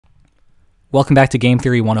Welcome back to Game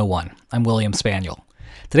Theory 101. I'm William Spaniel.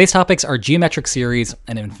 Today's topics are geometric series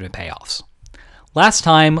and infinite payoffs. Last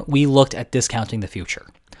time, we looked at discounting the future.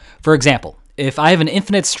 For example, if I have an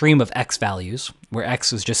infinite stream of x values, where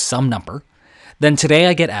x is just some number, then today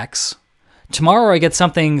I get x, tomorrow I get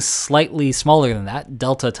something slightly smaller than that,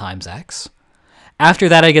 delta times x. After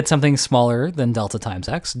that, I get something smaller than delta times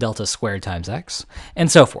x, delta squared times x,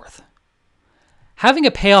 and so forth. Having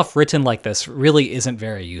a payoff written like this really isn't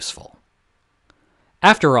very useful.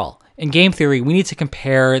 After all, in game theory, we need to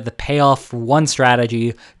compare the payoff for one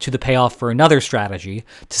strategy to the payoff for another strategy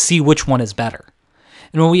to see which one is better.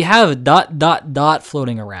 And when we have ...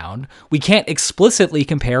 floating around, we can't explicitly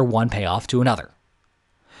compare one payoff to another.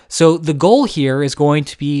 So the goal here is going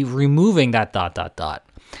to be removing that ...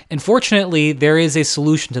 And fortunately, there is a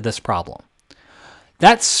solution to this problem.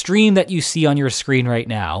 That stream that you see on your screen right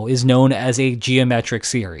now is known as a geometric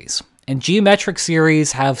series. And geometric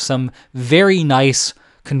series have some very nice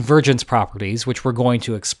convergence properties which we're going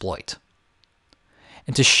to exploit.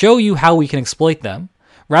 And to show you how we can exploit them,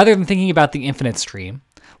 rather than thinking about the infinite stream,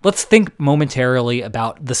 let's think momentarily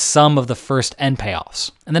about the sum of the first n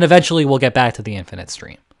payoffs, and then eventually we'll get back to the infinite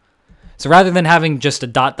stream. So rather than having just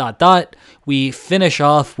a ... we finish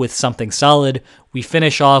off with something solid. We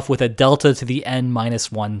finish off with a delta to the n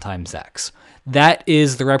minus 1 times x. That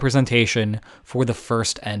is the representation for the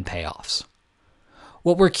first n payoffs.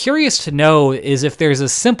 What we're curious to know is if there's a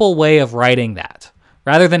simple way of writing that.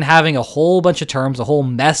 Rather than having a whole bunch of terms, a whole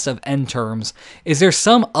mess of n terms, is there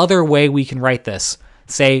some other way we can write this,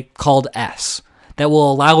 say called S, that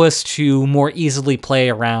will allow us to more easily play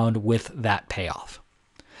around with that payoff?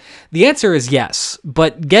 The answer is yes,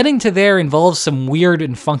 but getting to there involves some weird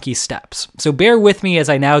and funky steps. So bear with me as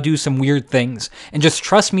I now do some weird things, and just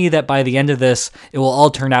trust me that by the end of this, it will all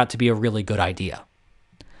turn out to be a really good idea.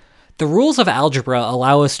 The rules of algebra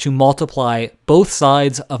allow us to multiply both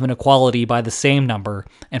sides of an equality by the same number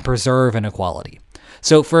and preserve an equality.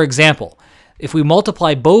 So for example, if we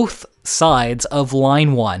multiply both sides of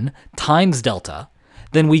line 1 times delta,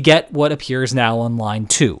 then we get what appears now on line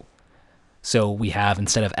 2. So we have,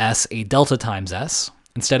 instead of s, a delta times s.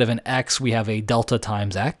 Instead of an x, we have a delta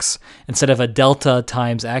times x. Instead of a delta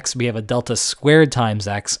times x, we have a delta squared times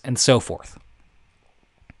x, and so forth.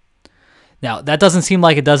 Now, that doesn't seem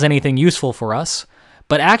like it does anything useful for us,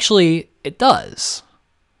 but actually it does.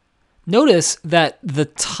 Notice that the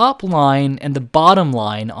top line and the bottom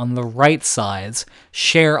line on the right sides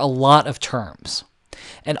share a lot of terms.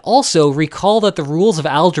 And also recall that the rules of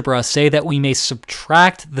algebra say that we may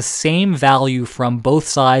subtract the same value from both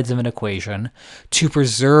sides of an equation to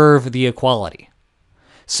preserve the equality.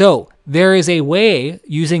 So there is a way,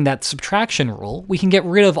 using that subtraction rule, we can get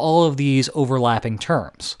rid of all of these overlapping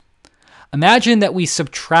terms. Imagine that we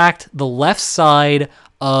subtract the left side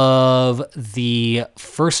of the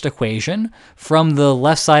first equation from the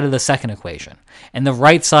left side of the second equation, and the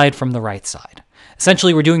right side from the right side.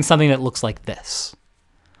 Essentially, we're doing something that looks like this.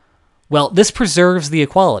 Well, this preserves the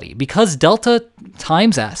equality because delta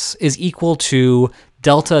times s is equal to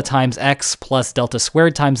delta times x plus delta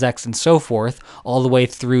squared times x and so forth, all the way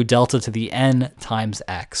through delta to the n times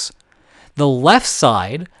x. The left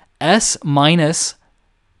side, s minus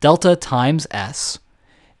delta times s,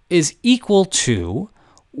 is equal to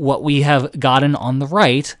what we have gotten on the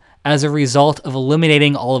right as a result of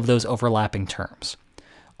eliminating all of those overlapping terms.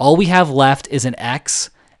 All we have left is an x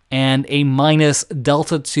and a minus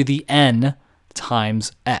delta to the n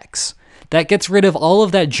times x. That gets rid of all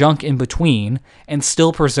of that junk in between and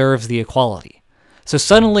still preserves the equality. So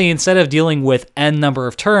suddenly, instead of dealing with n number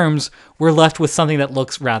of terms, we're left with something that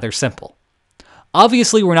looks rather simple.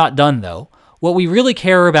 Obviously, we're not done though. What we really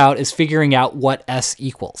care about is figuring out what s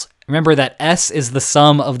equals. Remember that s is the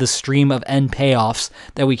sum of the stream of n payoffs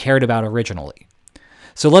that we cared about originally.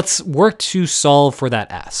 So let's work to solve for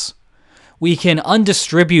that s. We can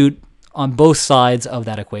undistribute on both sides of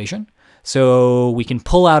that equation. So we can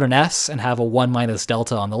pull out an s and have a 1 minus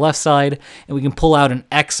delta on the left side, and we can pull out an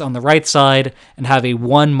x on the right side and have a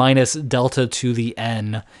 1 minus delta to the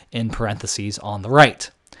n in parentheses on the right.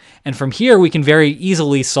 And from here, we can very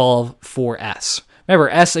easily solve for s. Remember,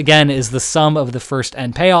 s again is the sum of the first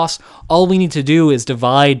n payoffs. All we need to do is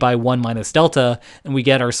divide by 1 minus delta, and we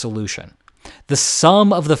get our solution. The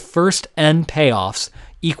sum of the first n payoffs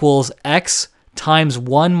equals x times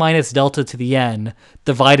 1 minus delta to the n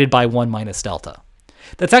divided by 1 minus delta.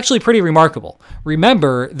 That's actually pretty remarkable.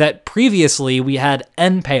 Remember that previously we had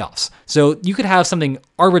n payoffs. So you could have something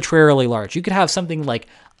arbitrarily large. You could have something like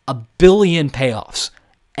 1 billion payoffs.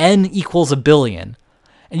 N equals 1 billion.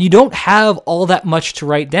 And you don't have all that much to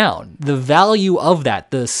write down. The value of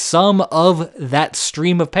that, the sum of that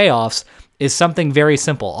stream of payoffs, is something very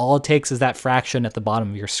simple. All it takes is that fraction at the bottom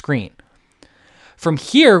of your screen. From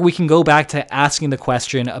here, we can go back to asking the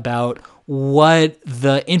question about what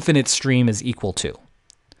the infinite stream is equal to.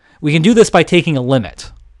 We can do this by taking a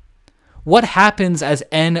limit. What happens as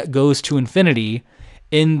n goes to infinity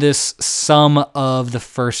in this sum of the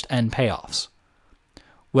first n payoffs?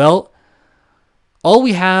 Well, all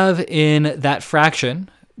we have in that fraction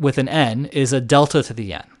with an n is a delta to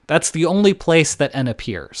the n. That's the only place that n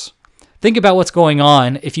appears. Think about what's going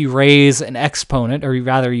on if you raise an exponent, or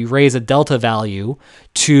rather you raise a delta value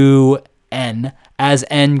to n as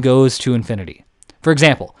n goes to infinity. For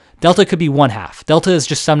example, delta could be 1/2. Delta is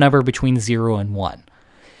just some number between 0 and 1.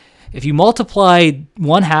 If you multiply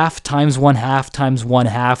 1/2 times 1/2 times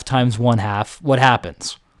 1/2 times 1/2, what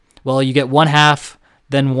happens? Well, you get 1/2,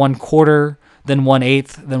 then 1/4, then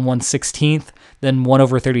 1/8, then 1/16, then 1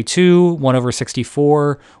 over 32, 1 over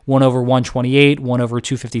 64, 1 over 128, 1 over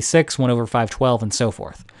 256, 1 over 512, and so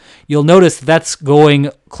forth. You'll notice that's going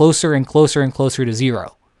closer and closer and closer to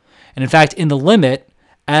 0. And in fact, in the limit,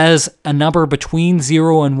 as a number between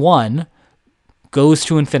 0 and 1 goes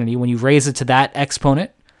to infinity, when you raise it to that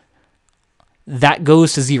exponent, that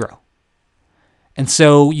goes to 0. And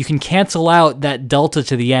so you can cancel out that delta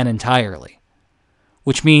to the n entirely,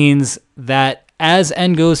 which means that as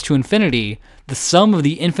n goes to infinity, the sum of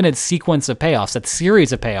the infinite sequence of payoffs, that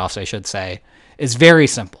series of payoffs, I should say, is very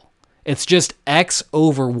simple. It's just x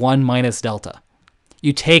over 1 minus delta.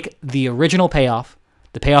 You take the original payoff,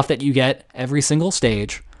 the payoff that you get every single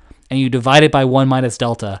stage, and you divide it by 1 minus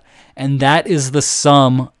delta, and that is the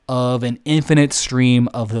sum of an infinite stream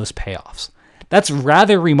of those payoffs. That's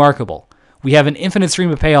rather remarkable. We have an infinite stream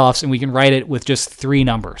of payoffs, and we can write it with just 3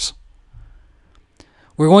 numbers.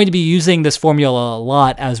 We're going to be using this formula a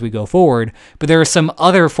lot as we go forward, but there are some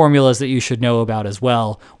other formulas that you should know about as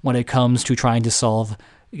well when it comes to trying to solve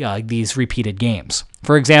these repeated games.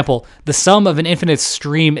 For example, the sum of an infinite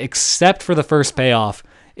stream except for the first payoff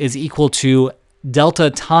is equal to delta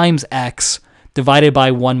times x divided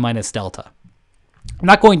by 1 minus delta. I'm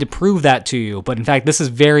not going to prove that to you, but in fact, this is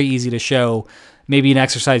very easy to show. Maybe an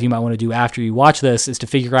exercise you might want to do after you watch this is to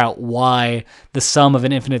figure out why the sum of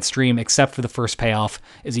an infinite stream except for the first payoff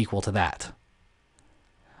is equal to that.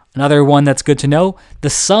 Another one that's good to know, the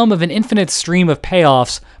sum of an infinite stream of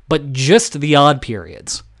payoffs, but just the odd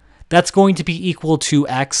periods. That's going to be equal to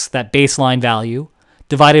x, that baseline value,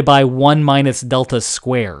 divided by 1 minus delta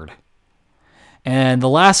squared. And the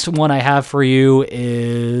last one I have for you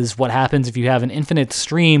is what happens if you have an infinite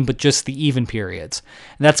stream, but just the even periods.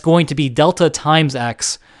 And that's going to be delta times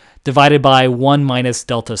x divided by 1 minus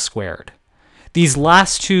delta squared. These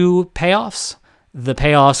last two payoffs, the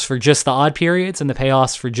payoffs for just the odd periods and the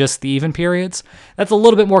payoffs for just the even periods, that's a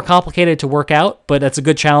little bit more complicated to work out, but that's a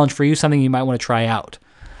good challenge for you, something you might want to try out.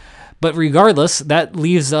 But regardless, that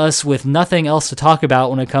leaves us with nothing else to talk about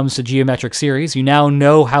when it comes to geometric series. You now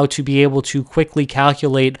know how to be able to quickly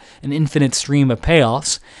calculate an infinite stream of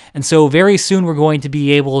payoffs. And so very soon we're going to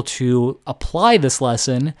be able to apply this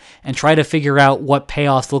lesson and try to figure out what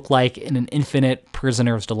payoffs look like in an infinite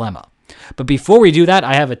prisoner's dilemma. But before we do that,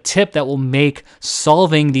 I have a tip that will make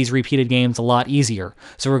solving these repeated games a lot easier.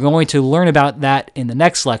 So we're going to learn about that in the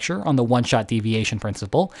next lecture on the one-shot deviation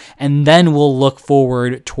principle, and then we'll look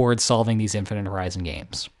forward towards solving these infinite horizon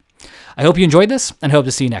games. I hope you enjoyed this, and hope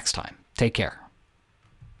to see you next time. Take care.